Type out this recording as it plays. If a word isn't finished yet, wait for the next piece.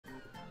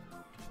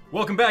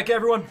Welcome back,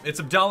 everyone.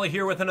 It's Abdallah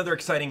here with another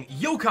exciting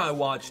Yokai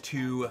Watch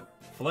 2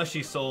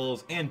 Fleshy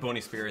Souls and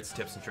Bony Spirits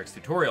tips and tricks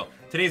tutorial.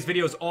 Today's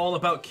video is all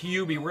about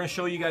Kyubi. We're going to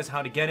show you guys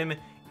how to get him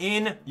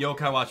in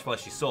Yokai Watch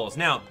Fleshy Souls.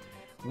 Now,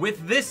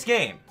 with this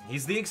game,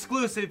 he's the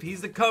exclusive,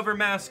 he's the cover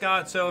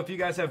mascot, so if you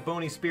guys have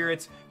Bony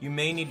Spirits, you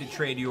may need to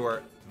trade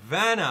your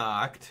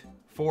Vanact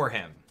for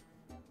him.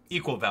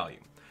 Equal value.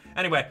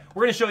 Anyway,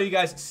 we're going to show you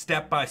guys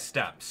step by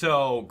step.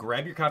 So,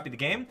 grab your copy of the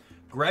game,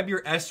 grab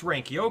your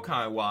S-Rank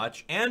Yokai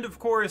Watch, and of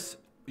course,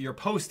 your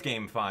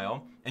post-game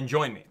file, and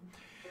join me.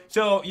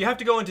 So, you have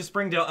to go into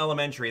Springdale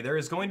Elementary. There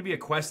is going to be a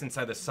quest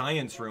inside the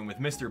science room with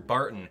Mr.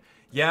 Barton.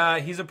 Yeah,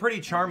 he's a pretty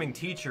charming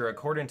teacher,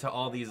 according to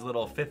all these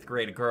little 5th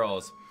grade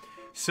girls.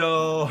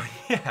 So,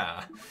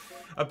 yeah.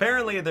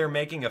 Apparently, they're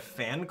making a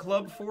fan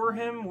club for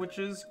him, which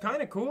is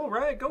kind of cool,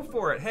 right? Go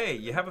for it. Hey,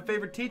 you have a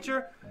favorite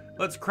teacher?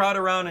 Let's crowd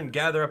around and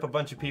gather up a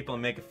bunch of people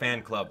and make a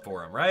fan club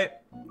for him, right?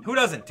 Who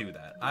doesn't do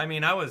that? I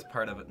mean, I was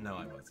part of it. No,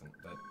 I wasn't.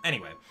 But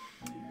anyway.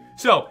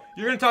 So,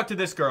 you're going to talk to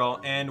this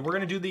girl, and we're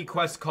going to do the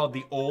quest called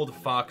the Old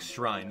Fox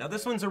Shrine. Now,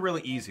 this one's a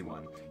really easy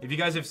one. If you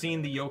guys have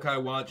seen the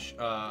Yokai Watch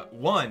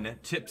 1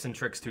 tips and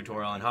tricks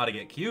tutorial on how to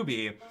get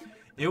Kyubi,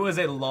 it was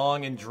a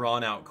long and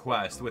drawn-out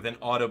quest with an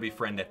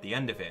auto-befriend at the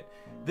end of it.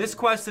 This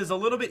quest is a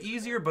little bit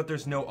easier, but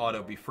there's no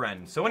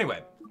auto-befriend. So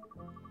anyway,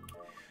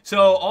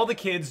 so all the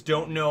kids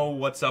don't know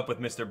what's up with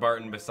Mr.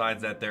 Barton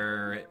besides that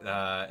they're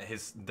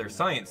their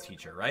science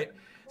teacher, right?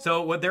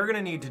 So what they're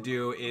gonna need to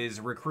do is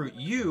recruit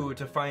you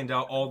to find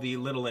out all the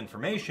little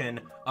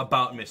information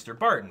about Mr.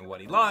 Barton. What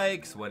he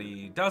likes, what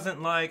he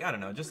doesn't like, I don't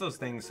know, just those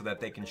things so that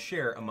they can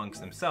share amongst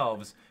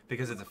themselves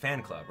because it's a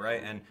fan club,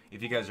 right? And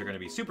if you guys are gonna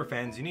be super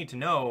fans, you need to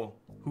know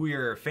who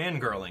you're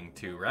fangirling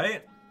to,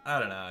 right? I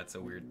don't know, it's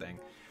a weird thing.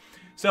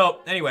 So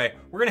anyway,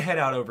 we're gonna head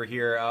out over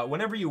here.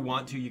 Whenever you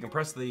want to, you can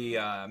press the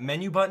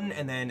menu button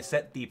and then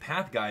set the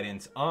path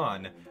guidance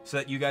on so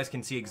that you guys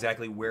can see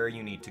exactly where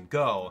you need to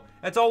go.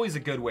 That's always a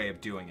good way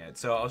of doing it.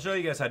 So I'll show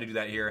you guys how to do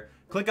that here.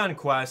 Click on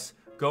quests,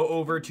 go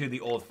over to the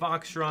Old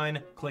Fox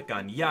Shrine, click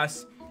on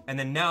yes, and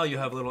then now you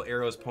have little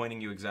arrows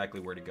pointing you exactly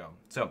where to go.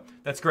 So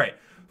that's great.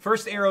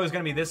 First arrow is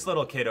gonna be this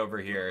little kid over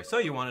here. So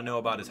you wanna know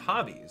about his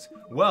hobbies.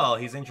 Well,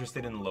 he's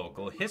interested in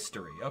local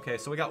history. Okay,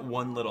 so we got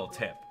one little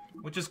tip,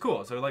 which is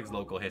cool. So he likes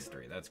local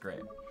history. That's great.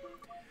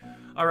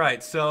 All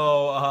right,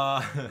 so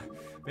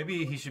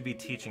maybe he should be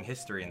teaching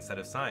history instead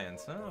of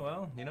science. Oh,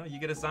 well, you know, you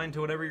get assigned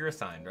to whatever you're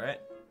assigned, right?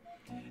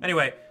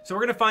 Anyway, so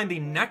we're going to find the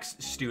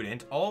next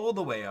student all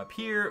the way up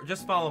here.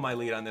 Just follow my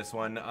lead on this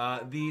one.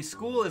 The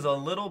school is a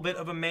little bit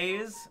of a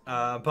maze,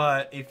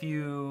 but if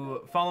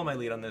you follow my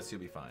lead on this,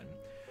 you'll be fine.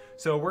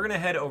 So we're going to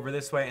head over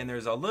this way, and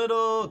there's a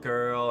little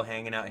girl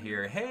hanging out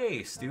here.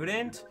 Hey,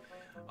 student.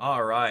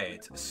 All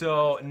right,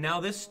 so now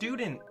this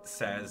student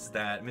says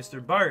that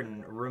Mr.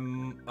 Barton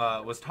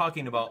was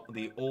talking about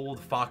the Old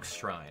Fox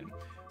Shrine.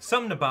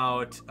 Something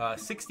about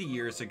 60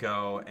 years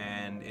ago,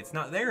 and it's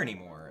not there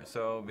anymore.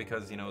 So,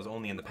 because, you know, it was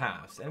only in the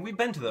past. And we've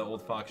been to the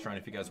Old Fox Shrine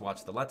if you guys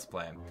watched the Let's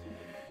Play.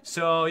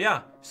 So,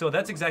 yeah, so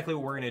that's exactly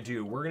what we're going to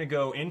do. We're going to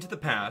go into the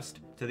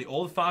past to the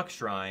Old Fox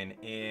Shrine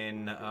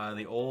in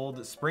the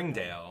Old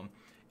Springdale,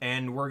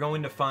 and we're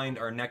going to find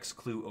our next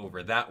clue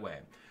over that way.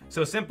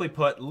 So simply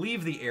put,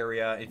 leave the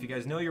area. If you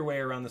guys know your way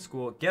around the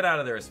school, get out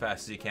of there as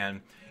fast as you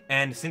can.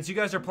 And since you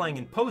guys are playing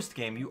in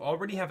post-game, you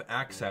already have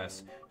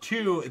access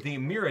to the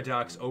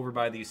Miradox over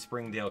by the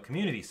Springdale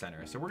Community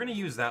Center. So we're going to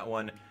use that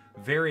one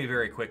very,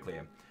 very quickly.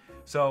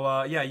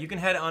 So yeah, you can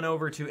head on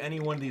over to any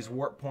one of these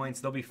warp points.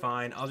 They'll be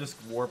fine. I'll just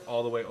warp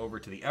all the way over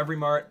to the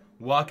Everymart,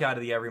 walk out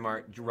of the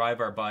Everymart,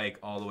 drive our bike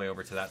all the way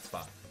over to that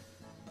spot.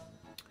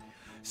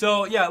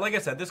 So yeah, like I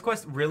said, this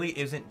quest really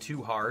isn't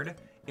too hard.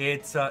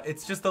 It's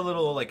just a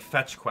little like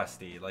fetch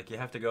questy. Like you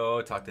have to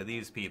go talk to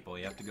these people,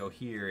 you have to go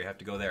here, you have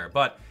to go there.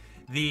 But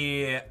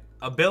the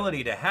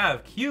ability to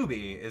have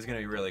Kyubi is going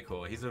to be really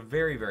cool. He's a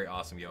very, very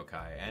awesome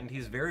yokai, and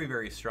he's very,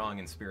 very strong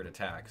in spirit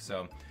attack.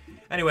 So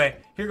anyway,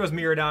 here goes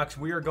Miradox.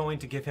 We are going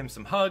to give him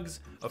some hugs,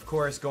 of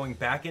course, going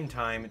back in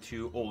time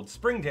to Old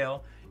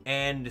Springdale.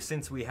 And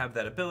since we have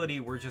that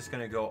ability, we're just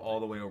going to go all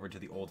the way over to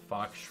the Old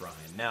Fox Shrine.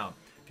 Now,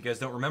 if you guys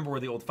don't remember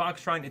where the Old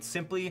Fox Shrine, it's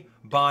simply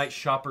by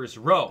Shopper's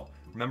Row.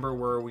 Remember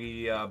where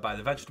we buy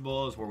the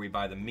vegetables, where we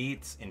buy the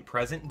meats in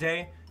present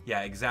day?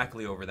 Yeah,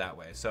 exactly over that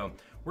way. So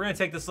we're going to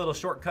take this little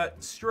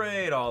shortcut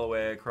straight all the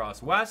way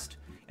across west,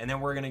 and then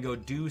we're going to go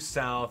due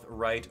south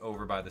right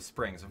over by the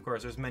springs. Of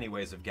course, there's many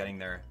ways of getting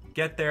there.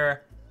 Get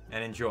there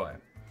and enjoy.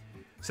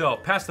 So,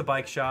 past the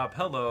bike shop.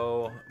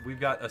 Hello. We've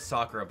got a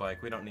Sakura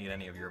bike. We don't need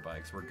any of your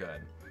bikes. We're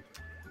good.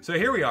 So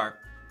here we are.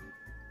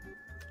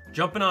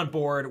 Jumping on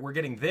board. We're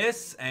getting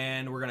this,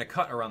 and we're going to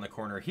cut around the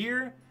corner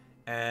here,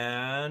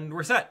 and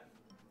we're set.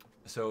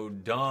 So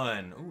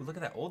done. Ooh, look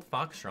at that Old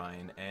Fox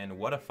Shrine, and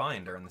what a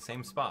find. Are in the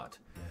same spot.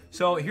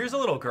 So here's a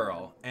little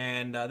girl,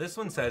 and this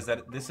one says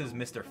that this is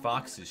Mr.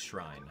 Fox's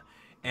shrine.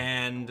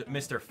 And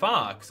Mr.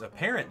 Fox,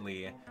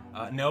 apparently,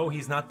 no,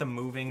 he's not the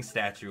moving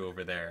statue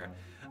over there.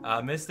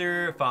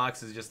 Mr.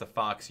 Fox is just a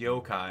fox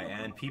yokai,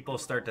 and people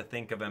start to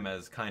think of him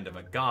as kind of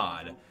a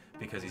god.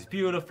 because he's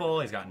beautiful,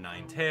 he's got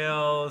 9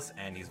 tails,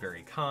 and he's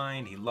very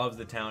kind, he loves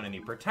the town, and he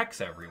protects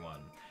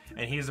everyone.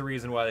 And he's the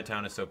reason why the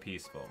town is so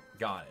peaceful.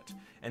 Got it.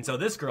 And so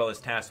this girl is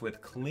tasked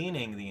with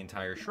cleaning the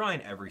entire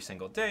shrine every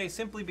single day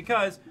simply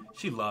because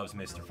she loves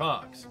Mr.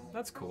 Fox.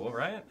 That's cool,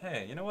 right?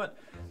 Hey, you know what?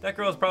 That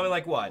girl is probably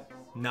like, what?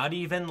 Not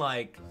even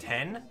like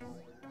 10?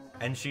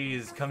 And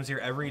she's comes here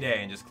every day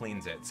and just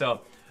cleans it.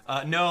 So,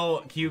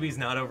 no, Kyubi's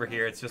not over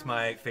here. It's just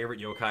my favorite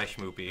yokai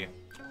Schmoopy.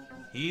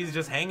 He's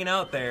just hanging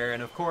out there,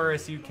 and of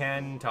course you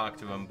can talk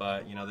to him,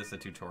 but you know, this is a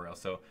tutorial,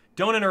 so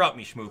don't interrupt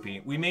me,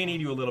 Schmoopy. We may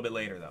need you a little bit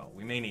later, though.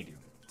 We may need you.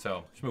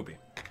 So, Schmoopy.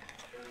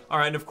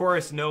 Alright, and of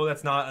course, no,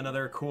 that's not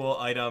another cool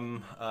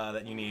item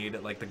that you need,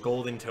 like the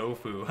golden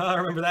tofu.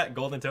 Remember that?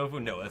 Golden tofu?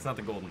 No, that's not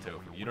the golden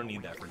tofu. You don't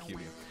need that for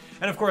Kyubi.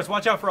 And of course,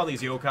 watch out for all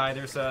these yokai.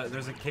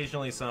 There's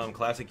occasionally some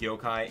classic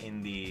yokai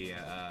in the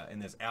in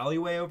this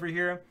alleyway over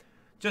here.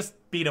 Just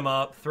beat them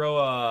up, throw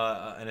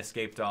an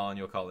escape doll, and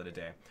you'll call it a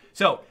day.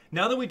 So,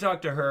 now that we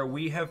talked to her,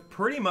 we have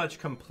pretty much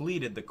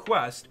completed the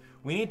quest.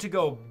 We need to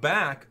go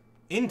back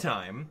in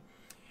time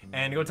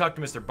and go talk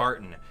to Mr.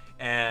 Barton.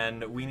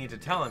 And we need to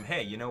tell him,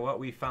 hey, you know what?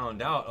 We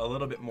found out a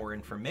little bit more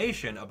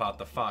information about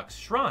the Fox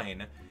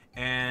Shrine,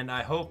 and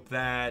I hope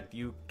that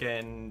you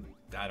can,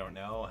 I don't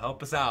know,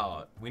 help us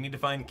out. We need to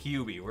find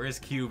Kyubi. Where is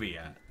Kyubi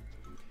at?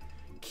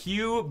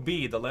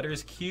 QB. The letter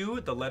is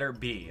Q, the letter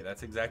B.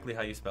 That's exactly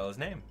how you spell his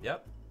name.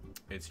 Yep,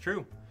 it's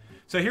true.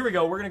 So here we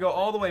go. We're going to go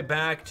all the way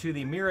back to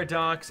the Mirror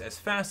Docks as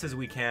fast as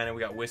we can, and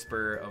we got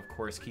Whisper, of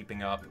course,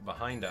 keeping up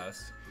behind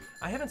us.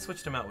 I haven't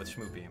switched him out with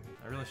Schmoopy.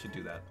 I really should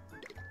do that.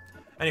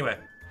 Anyway.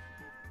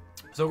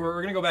 So we're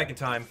going to go back in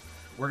time.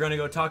 We're going to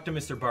go talk to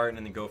Mr. Barton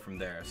and then go from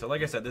there. So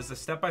like I said, this is a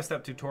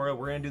step-by-step tutorial.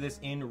 We're going to do this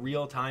in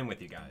real time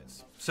with you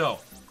guys. So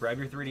grab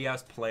your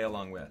 3DS, play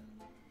along with.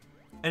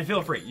 And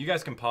feel free. You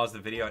guys can pause the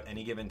video at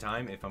any given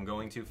time if I'm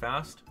going too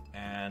fast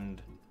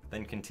and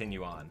then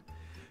continue on.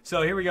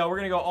 So here we go. We're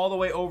going to go all the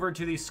way over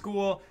to the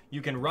school.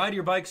 You can ride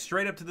your bike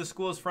straight up to the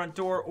school's front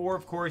door, or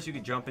of course you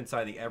could jump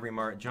inside the Every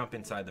Mart, jump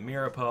inside the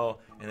Mirapo,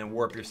 and then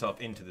warp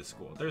yourself into the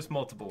school. There's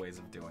multiple ways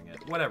of doing it.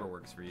 Whatever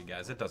works for you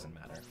guys. It doesn't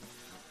matter.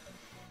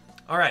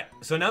 Alright,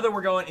 so now that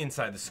we're going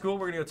inside the school,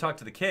 we're going to go talk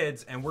to the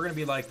kids, and we're going to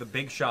be like the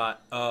big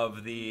shot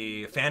of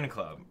the fan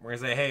club. We're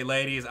going to say, hey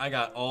ladies, I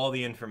got all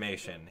the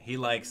information. He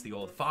likes the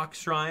old Fox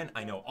Shrine.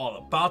 I know all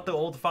about the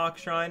old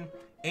Fox Shrine.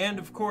 And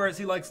of course,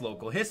 he likes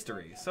local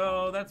history.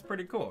 So that's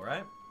pretty cool,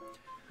 right?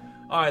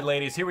 Alright,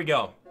 ladies, here we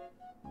go.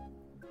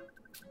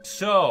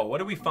 So, what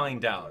do we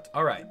find out?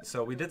 Alright,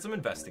 so we did some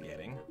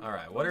investigating.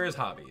 Alright, what are his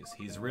hobbies?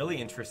 He's really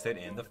interested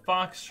in the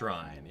Fox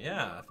Shrine.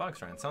 Yeah, the Fox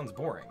Shrine sounds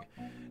boring.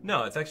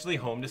 No, it's actually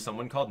home to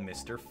someone called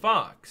Mr.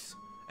 Fox.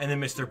 And then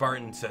Mr.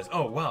 Barton says,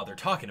 oh wow, they're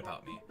talking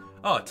about me.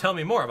 Oh, tell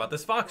me more about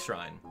this Fox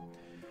Shrine.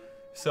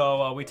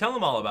 So, we tell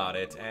him all about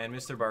it, and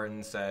Mr.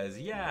 Barton says,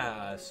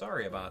 yeah,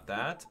 sorry about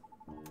that.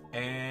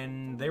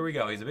 And there we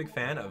go. He's a big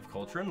fan of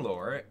culture and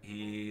lore.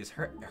 He's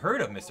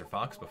heard of Mr.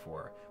 Fox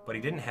before, but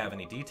he didn't have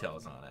any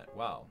details on it.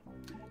 Wow.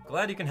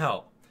 Glad you can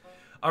help.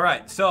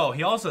 Alright, so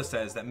he also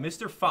says that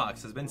Mr.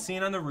 Fox has been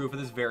seen on the roof of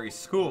this very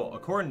school.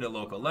 According to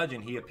local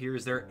legend, he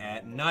appears there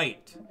at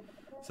night.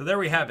 So there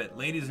we have it.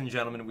 Ladies and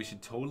gentlemen, we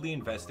should totally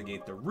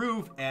investigate the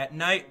roof at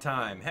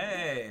nighttime.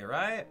 Hey,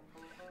 right?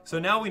 So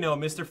now we know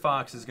Mr.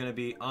 Fox is going to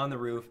be on the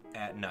roof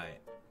at night.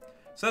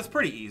 So that's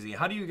pretty easy.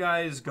 How do you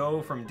guys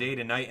go from day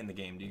to night in the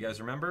game? Do you guys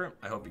remember?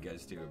 I hope you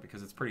guys do,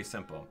 because it's pretty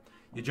simple.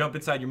 You jump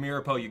inside your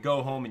Mirapo, you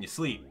go home, and you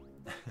sleep.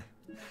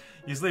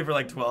 You sleep for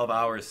like 12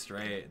 hours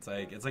straight. It's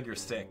like you're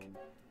sick.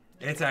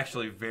 It's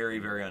actually very,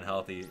 very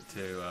unhealthy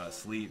to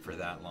sleep for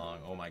that long.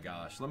 Oh my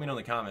gosh. Let me know in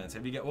the comments.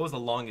 What was the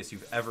longest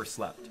you've ever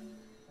slept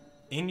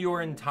in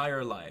your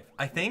entire life?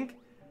 I think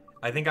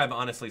I've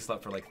honestly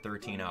slept for like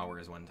 13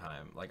 hours one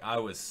time. Like, I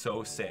was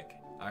so sick.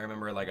 I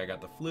remember like I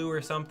got the flu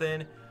or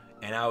something,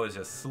 and I was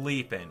just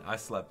sleeping. I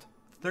slept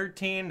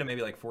 13 to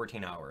maybe like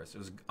 14 hours.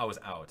 I was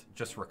out,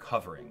 just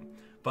recovering.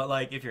 But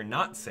like, if you're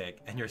not sick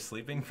and you're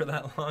sleeping for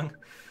that long,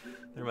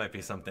 there might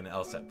be something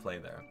else at play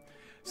there.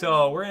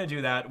 So we're going to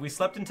do that. We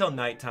slept until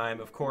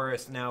nighttime, of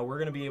course. Now we're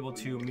going to be able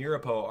to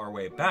Mirapo our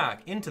way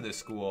back into the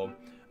school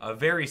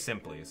very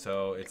simply.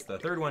 So it's the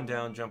third one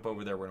down, jump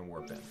over there, we're going to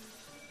warp in.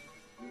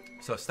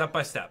 So step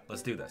by step,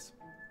 let's do this.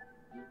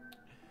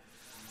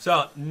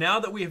 So now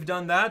that we have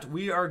done that,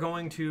 we are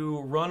going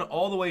to run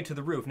all the way to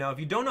the roof. Now, if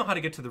you don't know how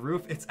to get to the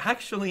roof, it's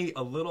actually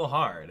a little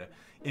hard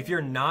if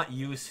you're not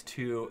used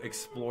to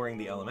exploring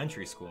the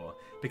elementary school,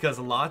 because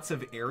lots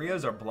of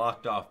areas are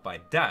blocked off by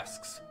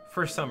desks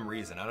for some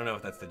reason. I don't know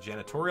if that's the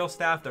janitorial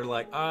staff. They're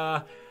like,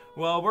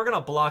 well, we're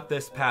gonna block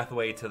this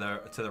pathway to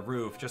the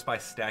roof just by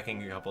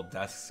stacking a couple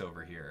desks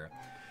over here.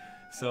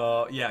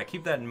 So yeah,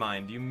 keep that in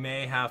mind. You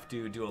may have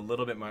to do a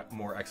little bit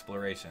more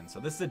exploration. So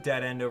this is a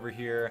dead end over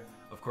here.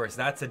 Of course,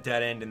 that's a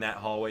dead end in that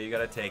hallway. You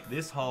gotta take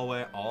this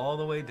hallway all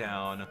the way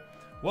down.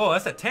 Whoa,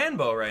 that's a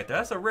Tanbo right there.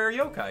 That's a rare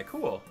yokai.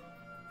 Cool.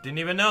 Didn't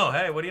even know.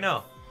 Hey, what do you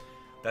know?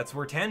 That's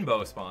where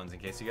Tanbo spawns, in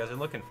case you guys are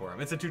looking for him.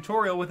 It's a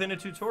tutorial within a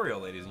tutorial,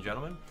 ladies and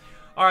gentlemen.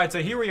 Alright,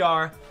 so here we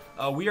are.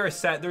 We are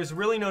set. There's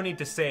really no need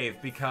to save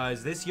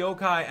because this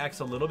yokai acts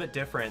a little bit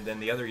different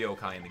than the other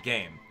yokai in the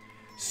game.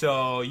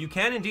 So you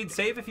can indeed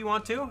save if you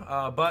want to,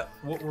 but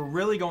what we're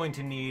really going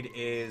to need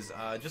is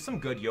just some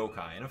good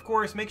yokai. And of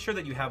course, make sure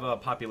that you have a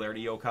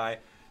popularity yokai,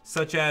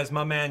 such as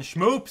my man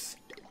Schmoops.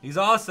 He's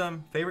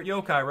awesome. Favorite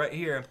yokai right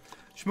here.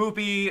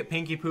 Schmoopy,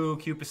 Pinky Poo,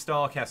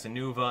 Cupistal,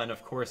 Casanova, and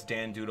of course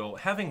Dan Doodle.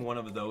 Having one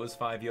of those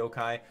 5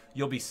 yokai,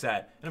 you'll be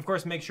set. And of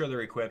course, make sure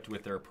they're equipped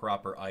with their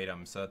proper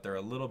items so that they're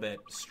a little bit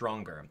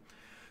stronger.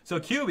 So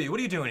Kyubi, what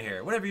are you doing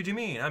here? Whatever you do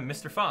mean, I'm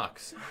Mr.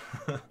 Fox.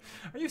 Are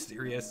you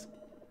serious?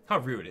 How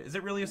rude. Is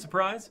it really a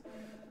surprise?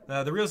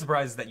 The real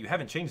surprise is that you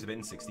haven't changed a bit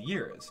in 60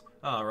 years.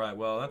 Alright,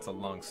 well, that's a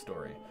long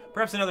story.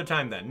 Perhaps another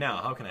time then. Now,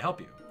 how can I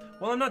help you?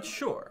 Well, I'm not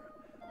sure.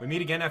 We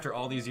meet again after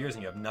all these years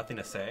and you have nothing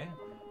to say?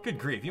 Good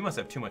grief, you must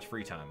have too much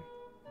free time.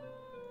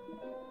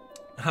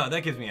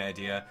 That gives me an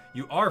idea.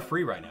 You are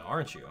free right now,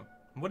 aren't you?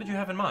 What did you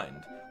have in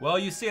mind? Well,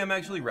 you see, I'm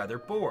actually rather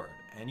bored,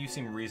 and you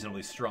seem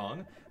reasonably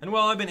strong. And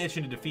well, I've been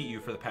itching to defeat you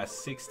for the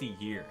past 60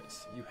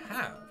 years. You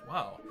have?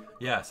 Wow.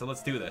 Yeah, so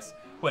let's do this.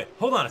 Wait,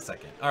 hold on a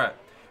second. Alright,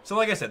 so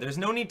like I said, there's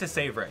no need to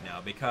save right now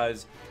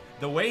because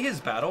the way his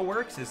battle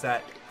works is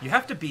that you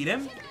have to beat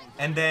him,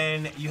 and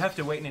then you have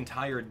to wait an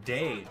entire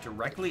day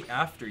directly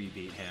after you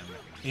beat him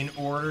in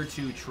order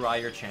to try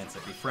your chance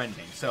at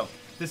befriending. So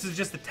this is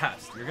just a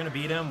test. You're gonna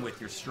beat him with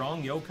your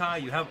strong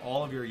yokai. You have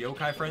all of your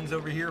yokai friends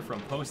over here from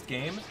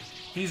post-game.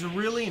 He's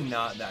really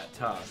not that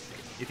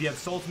tough. If you have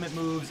Soultimate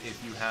moves,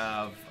 if you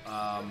have,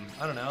 I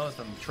don't know,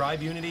 some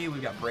Tribe Unity,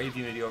 we've got Brave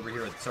Unity over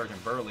here with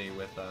Sergeant Burley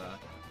with,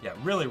 yeah,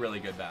 really, really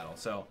good battle.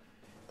 So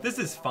this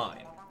is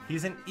fine.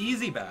 He's an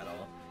easy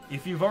battle.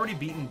 If you've already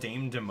beaten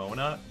Dame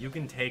Demona, you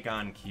can take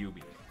on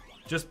Kyubi.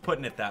 Just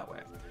putting it that way.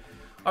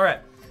 Alright,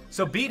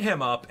 so beat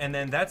him up, and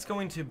then that's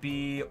going to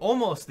be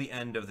almost the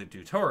end of the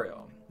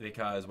tutorial.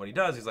 Because what he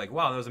does, he's like,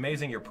 wow, that was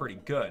amazing, you're pretty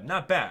good.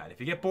 Not bad. If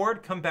you get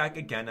bored, come back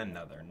again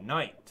another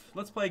night.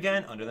 Let's play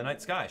again under the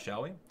night sky,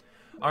 shall we?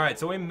 Alright,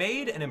 so we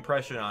made an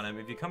impression on him.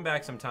 If you come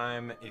back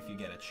sometime, if you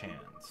get a chance.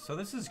 So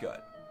this is good.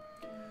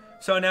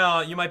 So now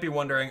you might be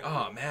wondering,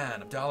 oh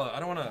man, Abdallah, I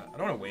don't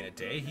wanna wait a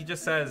day. He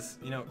just says,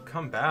 you know,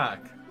 come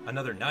back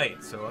another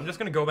night. So I'm just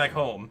gonna go back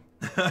home.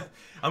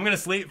 I'm gonna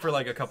sleep for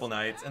like a couple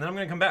nights and then I'm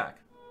gonna come back.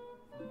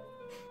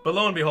 But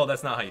lo and behold,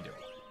 that's not how you do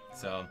it.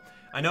 So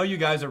I know you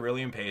guys are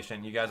really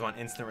impatient. You guys want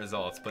instant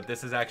results, but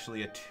this is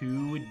actually a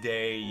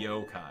 2-day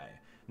yokai.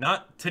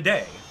 Not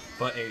today,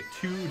 but a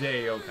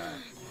 2-day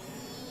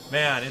yokai.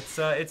 Man,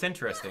 it's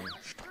interesting.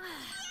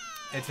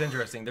 It's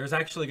interesting. There's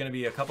actually going to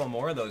be a couple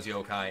more of those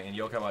yokai in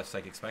Yokai Watch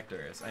Psychic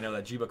Specters. I know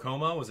that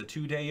Jibakoma was a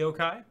 2-day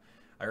yokai.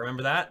 I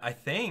remember that. I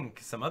think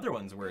some other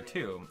ones were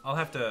too. I'll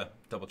have to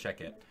double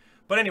check it.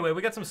 But anyway,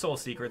 we got some soul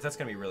secrets. That's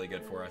going to be really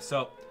good for us.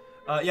 So,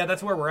 yeah,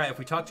 that's where we're at. If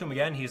we talk to him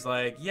again, he's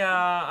like,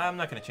 yeah, I'm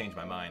not going to change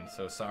my mind,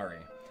 so sorry.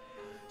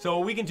 So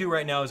what we can do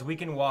right now is we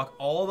can walk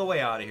all the way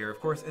out of here. Of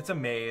course, it's a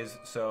maze,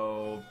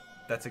 so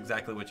that's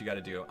exactly what you got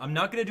to do. I'm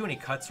not going to do any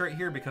cuts right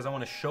here because I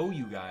want to show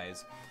you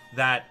guys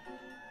that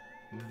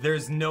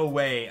there's no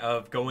way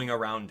of going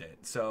around it.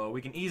 So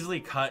we can easily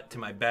cut to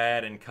my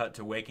bed and cut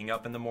to waking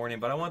up in the morning,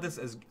 but I want this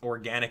as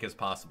organic as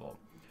possible.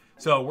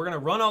 So we're going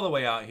to run all the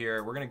way out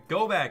here. We're going to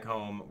go back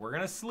home. We're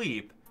going to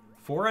sleep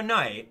for a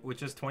night,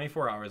 which is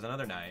 24 hours,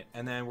 another night.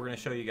 And then we're going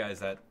to show you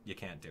guys that you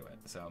can't do it.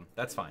 So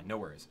that's fine. No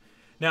worries.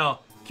 Now,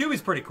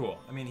 Kyubi's pretty cool.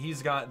 I mean,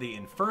 he's got the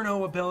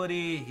Inferno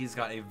ability. He's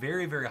got a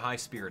very, very high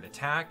spirit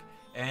attack.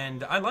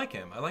 And I like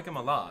him. I like him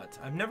a lot.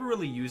 I've never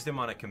really used him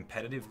on a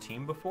competitive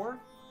team before.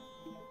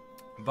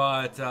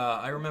 But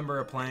I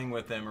remember playing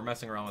with him or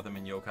messing around with him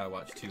in Yokai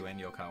Watch 2 and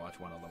Yokai Watch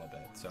 1 a little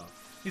bit. So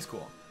he's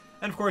cool.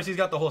 And of course, he's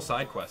got the whole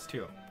side quest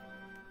too.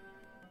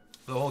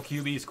 The whole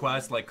Kyubi's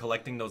quest, like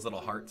collecting those little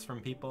hearts from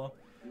people.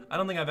 I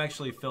don't think I've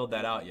actually filled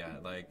that out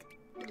yet. Like,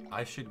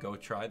 I should go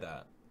try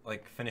that.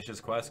 Like, finish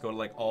his quest, go to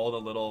like all the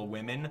little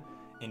women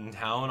in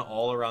town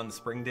all around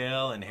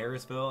Springdale and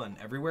Harrisville and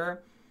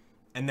everywhere.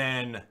 And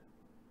then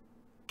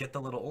get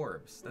the little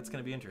orbs. That's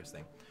going to be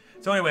interesting.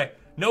 So anyway,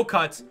 no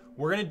cuts.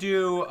 We're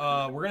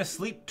gonna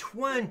sleep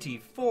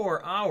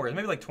 24 hours,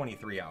 maybe like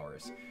 23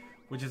 hours,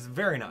 which is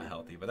very not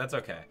healthy, but that's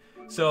okay.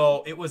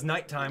 So it was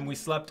nighttime. We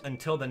slept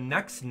until the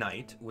next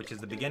night, which is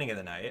the beginning of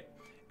the night,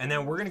 and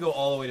then we're gonna go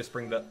all the way to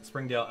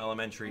Springdale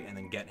Elementary and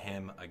then get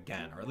him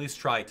again, or at least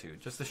try to,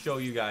 just to show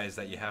you guys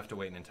that you have to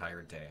wait an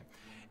entire day.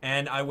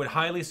 And I would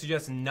highly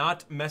suggest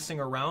not messing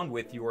around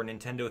with your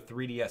Nintendo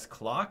 3DS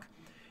clock,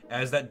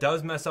 as that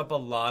does mess up a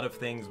lot of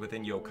things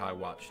within Yokai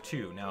Watch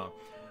 2. Now,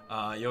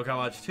 Yokai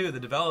Watch 2, the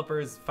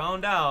developers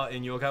found out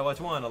in Yokai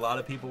Watch 1, a lot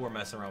of people were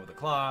messing around with the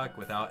clock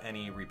without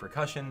any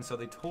repercussions, so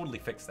they totally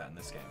fixed that in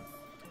this game.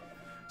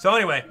 So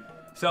anyway,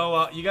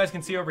 you guys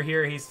can see over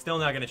here, he's still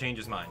not going to change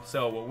his mind.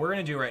 So what we're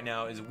going to do right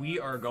now is we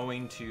are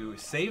going to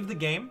save the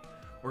game.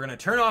 We're going to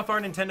turn off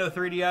our Nintendo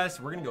 3DS.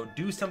 We're going to go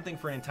do something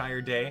for an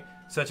entire day,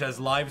 such as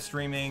live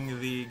streaming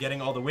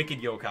getting all the Wicked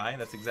Yokai.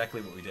 That's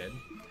exactly what we did.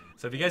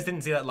 So if you guys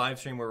didn't see that live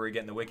stream where we were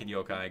getting the Wicked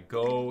Yokai,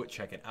 go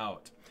check it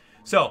out.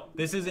 So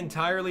this is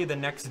entirely the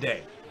next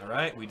day. All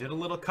right, we did a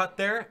little cut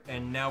there,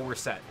 and now we're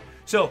set.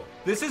 So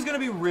this is gonna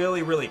be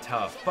really, really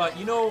tough, but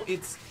you know,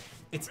 it's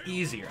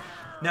easier.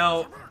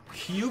 Now,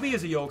 Kyubi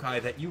is a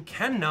yokai that you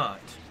cannot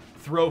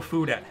throw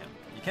food at him.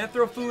 You can't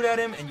throw food at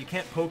him, and you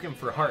can't poke him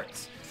for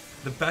hearts.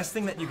 The best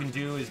thing that you can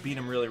do is beat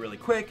him really, really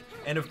quick,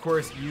 and of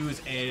course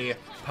use a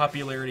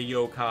popularity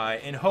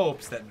yokai in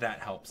hopes that that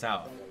helps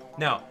out.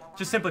 Now,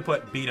 just simply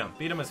put, beat him.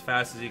 Beat him as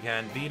fast as you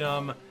can. Beat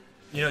him,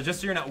 you know,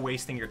 just so you're not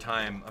wasting your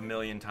time a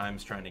million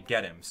times trying to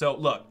get him. So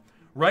look,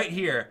 right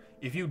here,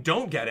 if you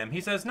don't get him,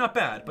 he says, not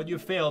bad, but you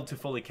failed to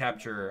fully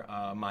capture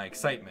my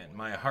excitement.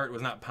 My heart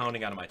was not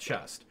pounding out of my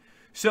chest.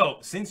 So,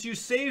 since you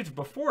saved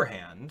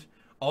beforehand,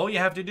 all you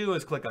have to do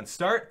is click on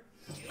Start,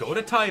 go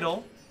to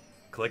Title,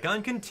 click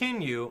on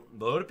Continue,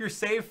 load up your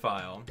save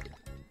file,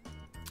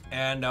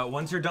 and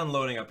once you're done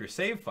loading up your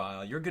save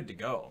file, you're good to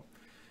go.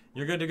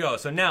 You're good to go.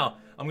 So now,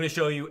 I'm going to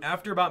show you,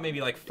 after about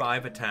maybe like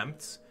 5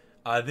 attempts,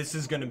 this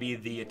is going to be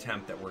the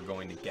attempt that we're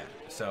going to get.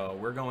 So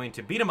we're going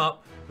to beat him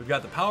up. We've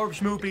got the power of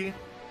Schmoopy,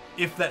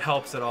 if that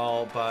helps at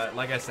all, but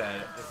like I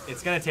said,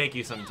 it's going to take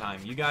you some time.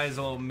 You guys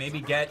will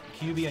maybe get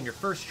Kyubi on your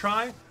first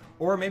try,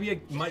 or maybe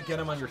you might get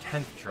him on your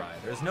 10th try.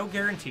 There's no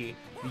guarantee.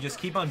 You just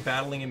keep on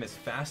battling him as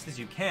fast as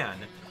you can,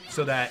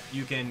 so that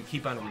you can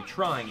keep on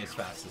retrying as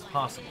fast as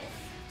possible.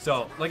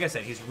 So, like I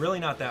said, he's really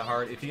not that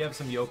hard. If you have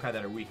some yokai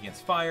that are weak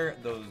against fire,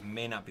 those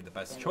may not be the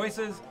best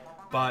choices,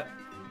 but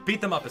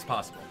beat them up as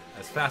possible,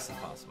 as fast as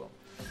possible.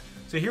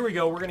 So here we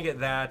go, we're gonna get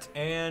that,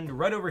 and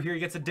right over here he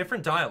gets a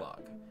different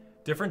dialogue.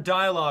 Different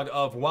dialogue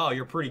of, wow,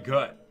 you're pretty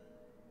good.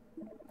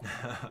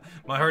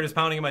 My heart is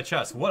pounding in my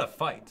chest. What a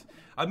fight.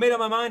 I've made up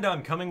my mind,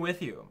 I'm coming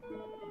with you.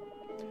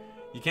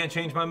 You can't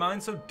change my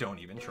mind, so don't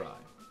even try.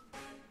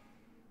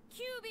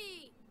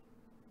 Kyubi!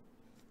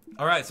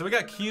 Alright, so we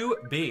got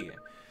QB.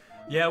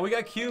 Yeah, we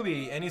got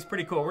Kyubi, and he's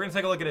pretty cool. We're gonna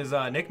take a look at his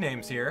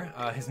nicknames here.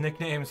 His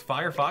nickname's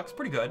Firefox,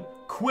 pretty good.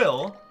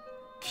 Quill,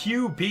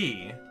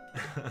 QB,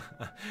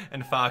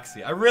 and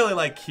Foxy. I really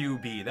like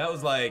QB. That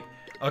was like,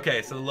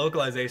 okay, so the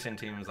localization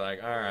team was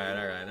like, all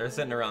right. They're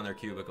sitting around their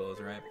cubicles,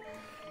 right?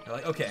 They're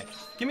like, okay,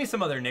 give me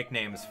some other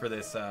nicknames for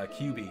this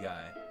QB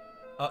guy.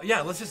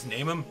 Yeah, let's just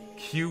name him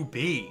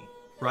QB,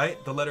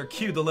 right? The letter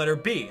Q, the letter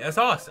B. That's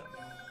awesome.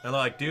 And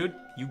they're like, dude,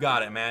 you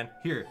got it, man.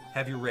 Here,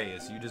 have your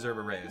raise. You deserve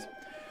a raise.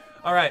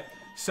 All right,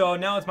 so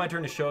now it's my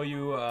turn to show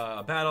you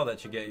a battle that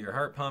should get your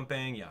heart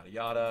pumping, yada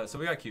yada. So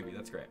we got Kyubi,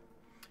 that's great.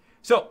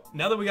 So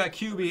now that we got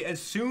Kyubi,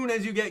 as soon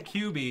as you get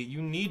Kyubi,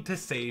 you need to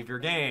save your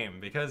game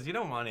because you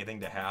don't want anything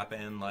to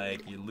happen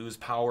like you lose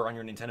power on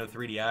your Nintendo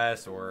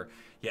 3DS or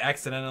you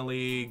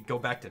accidentally go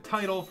back to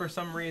title for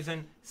some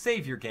reason.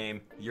 Save your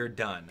game, you're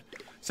done.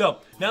 So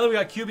now that we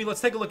got Kyubi,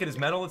 let's take a look at his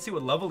medal. Let's see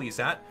what level he's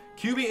at.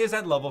 Kyubi is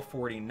at level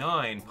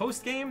 49.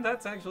 Post game,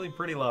 that's actually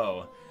pretty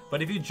low.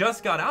 But if you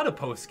just got out of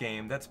post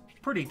game, that's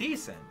pretty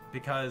decent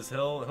because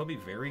he'll be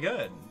very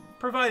good,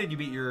 provided you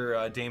beat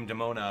your Dame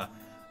Demona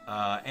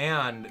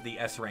and the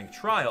S rank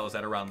trials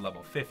at around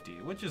level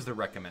 50, which is the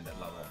recommended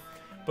level.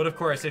 But of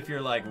course, if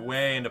you're like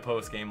way into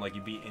post game, like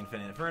you beat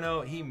Infinite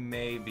Inferno, he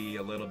may be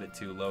a little bit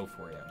too low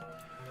for you.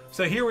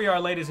 So here we are,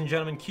 ladies and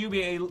gentlemen.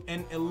 Kyubi,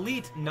 an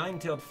elite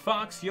nine-tailed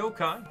fox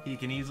yokai. He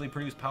can easily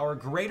produce power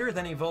greater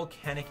than a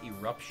volcanic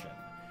eruption.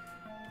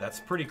 That's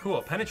pretty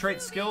cool.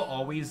 Penetrate skill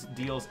always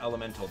deals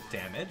elemental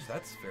damage.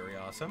 That's very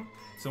awesome.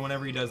 So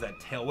whenever he does that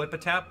tail whip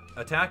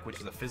attack, which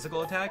is a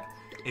physical attack,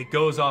 it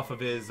goes off of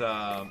his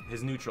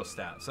neutral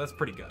stat. So that's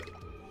pretty good.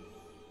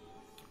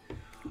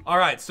 All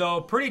right,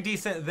 so pretty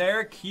decent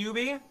there,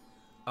 Kyubi.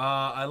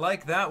 I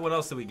like that. What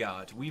else do we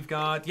got? We've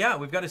got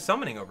his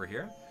summoning over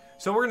here.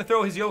 So we're gonna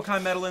throw his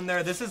yokai medal in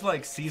there. This is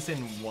like season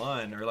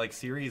 1 or like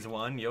series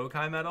 1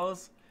 yokai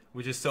medals,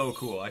 which is so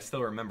cool. I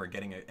still remember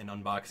getting an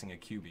unboxing of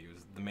Kyubi. It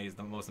was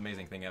the most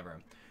amazing thing ever.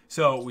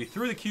 So we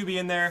threw the Kyubi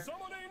in there,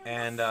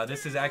 and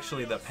this is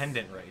actually the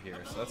pendant right here,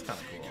 so that's kind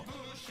of cool.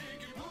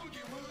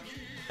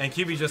 And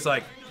Kyubi's just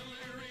like,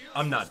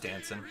 I'm not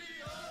dancing.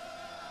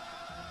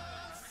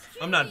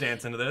 I'm not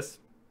dancing to this.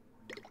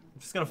 I'm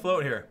just gonna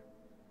float here.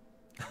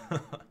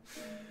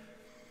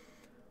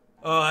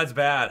 Oh, that's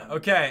bad.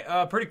 Okay,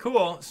 pretty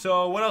cool.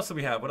 So what else do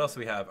we have?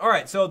 All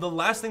right, so the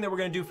last thing that we're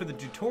gonna do for the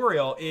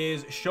tutorial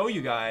is show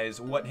you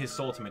guys what his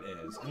Soultimate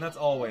is. And that's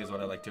always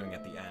what I like doing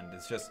at the end.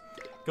 It's just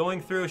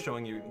going through,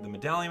 showing you the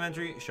medallion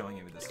entry, showing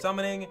you the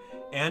summoning,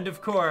 and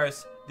of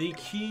course, the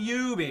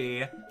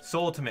Kyubi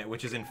Soultimate,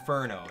 which is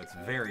Inferno. It's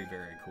very,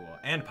 very cool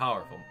and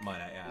powerful,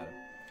 might I add.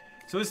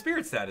 So his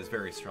spirit stat is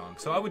very strong.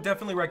 So I would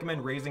definitely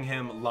recommend raising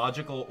him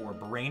logical or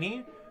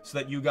brainy, so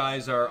that you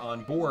guys are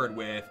on board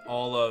with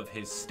all of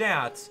his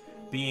stats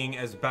being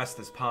as best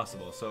as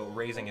possible. So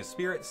raising his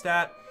spirit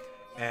stat,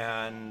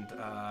 and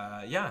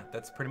yeah,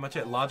 that's pretty much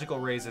it. Logical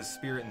raises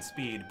spirit and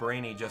speed.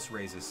 Brainy just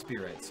raises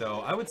spirit.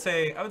 So I would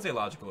say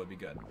logical would be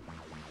good.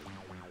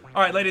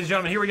 All right, ladies and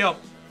gentlemen, here we go.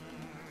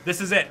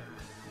 This is it.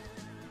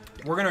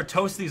 We're gonna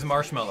toast these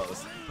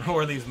marshmallows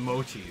or these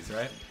mochis,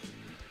 right?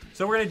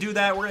 So we're gonna do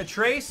that. We're gonna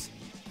trace,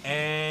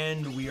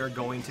 and we are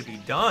going to be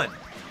done.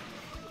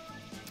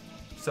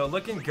 So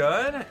looking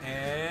good,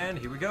 and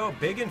here we go.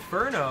 Big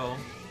Inferno.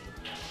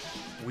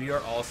 We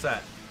are all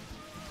set.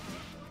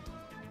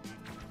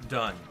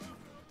 Done.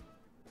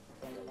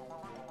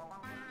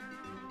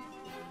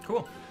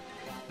 Cool.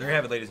 There you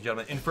have it, ladies and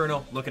gentlemen.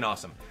 Inferno, looking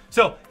awesome.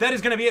 So that is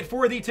going to be it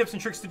for the tips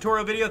and tricks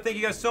tutorial video. Thank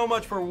you guys so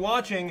much for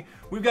watching.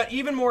 We've got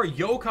even more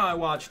Yokai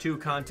Watch 2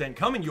 content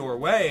coming your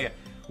way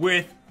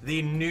with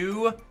the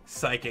new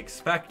Psychic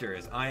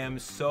Specters. I am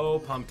so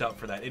pumped up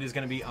for that. It is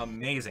going to be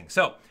amazing.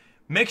 So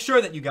make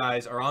sure that you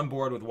guys are on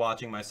board with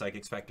watching my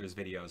Psychic Specters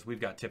videos. We've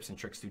got tips and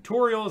tricks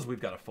tutorials. We've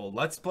got a full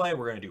Let's Play.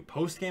 We're going to do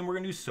post-game. We're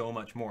going to do so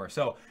much more.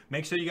 So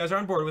make sure you guys are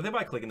on board with it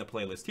by clicking the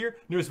playlist here.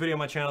 Newest video on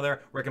my channel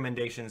there.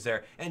 Recommendations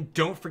there. And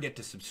don't forget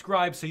to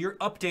subscribe so you're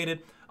updated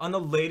on the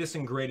latest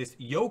and greatest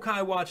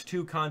Yokai Watch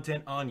 2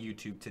 content on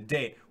YouTube to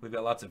date. We've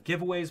got lots of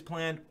giveaways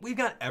planned. We've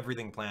got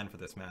everything planned for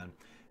this, man.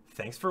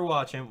 Thanks for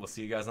watching. We'll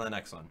see you guys on the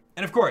next one.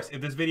 And of course,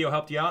 if this video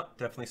helped you out,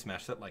 definitely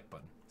smash that like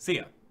button. See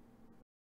ya.